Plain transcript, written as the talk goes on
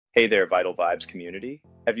Hey there, Vital Vibes community.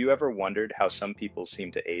 Have you ever wondered how some people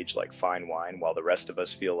seem to age like fine wine while the rest of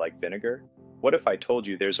us feel like vinegar? What if I told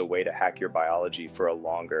you there's a way to hack your biology for a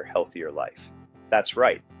longer, healthier life? That's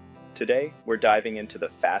right. Today, we're diving into the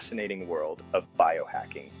fascinating world of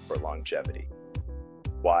biohacking for longevity.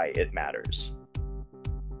 Why it matters.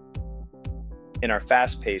 In our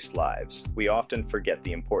fast-paced lives, we often forget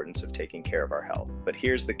the importance of taking care of our health. But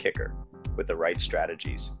here's the kicker. With the right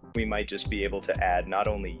strategies, we might just be able to add not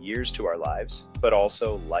only years to our lives, but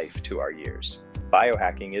also life to our years.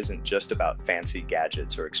 Biohacking isn't just about fancy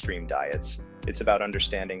gadgets or extreme diets. It's about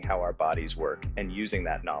understanding how our bodies work and using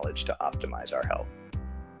that knowledge to optimize our health.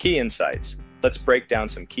 Key insights. Let's break down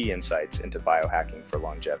some key insights into biohacking for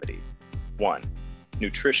longevity. 1.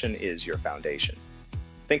 Nutrition is your foundation.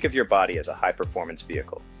 Think of your body as a high-performance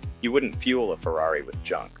vehicle. You wouldn't fuel a Ferrari with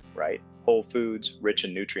junk, right? Whole foods, rich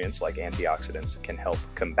in nutrients like antioxidants, can help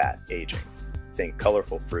combat aging. Think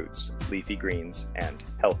colorful fruits, leafy greens, and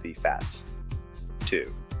healthy fats.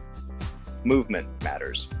 2. Movement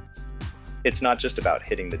matters. It's not just about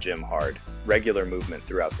hitting the gym hard. Regular movement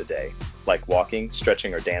throughout the day, like walking,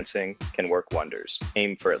 stretching, or dancing, can work wonders.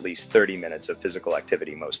 Aim for at least 30 minutes of physical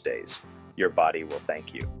activity most days. Your body will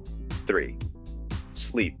thank you. 3.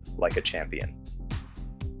 Sleep like a champion.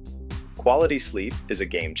 Quality sleep is a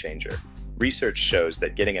game changer. Research shows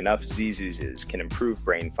that getting enough ZZs can improve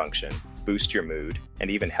brain function, boost your mood, and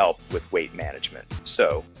even help with weight management.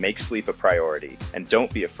 So, make sleep a priority and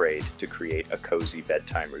don't be afraid to create a cozy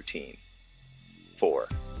bedtime routine. 4.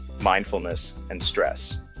 Mindfulness and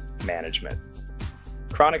stress management.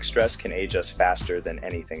 Chronic stress can age us faster than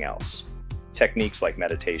anything else. Techniques like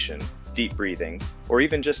meditation, deep breathing, or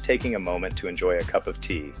even just taking a moment to enjoy a cup of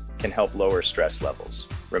tea can help lower stress levels.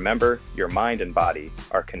 Remember, your mind and body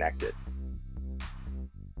are connected.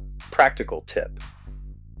 Practical tip.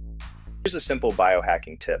 Here's a simple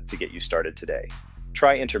biohacking tip to get you started today.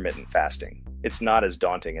 Try intermittent fasting. It's not as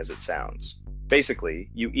daunting as it sounds. Basically,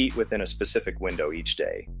 you eat within a specific window each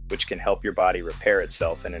day, which can help your body repair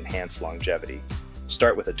itself and enhance longevity.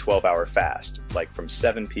 Start with a 12-hour fast, like from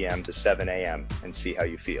 7 p.m. to 7 a.m., and see how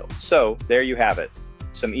you feel. So, there you have it.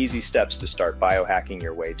 Some easy steps to start biohacking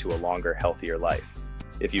your way to a longer, healthier life.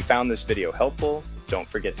 If you found this video helpful, don't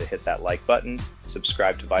forget to hit that like button,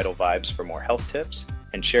 subscribe to Vital Vibes for more health tips,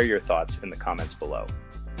 and share your thoughts in the comments below.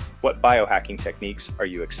 What biohacking techniques are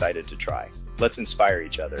you excited to try? Let's inspire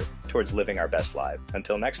each other towards living our best life.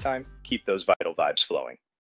 Until next time, keep those vital vibes flowing.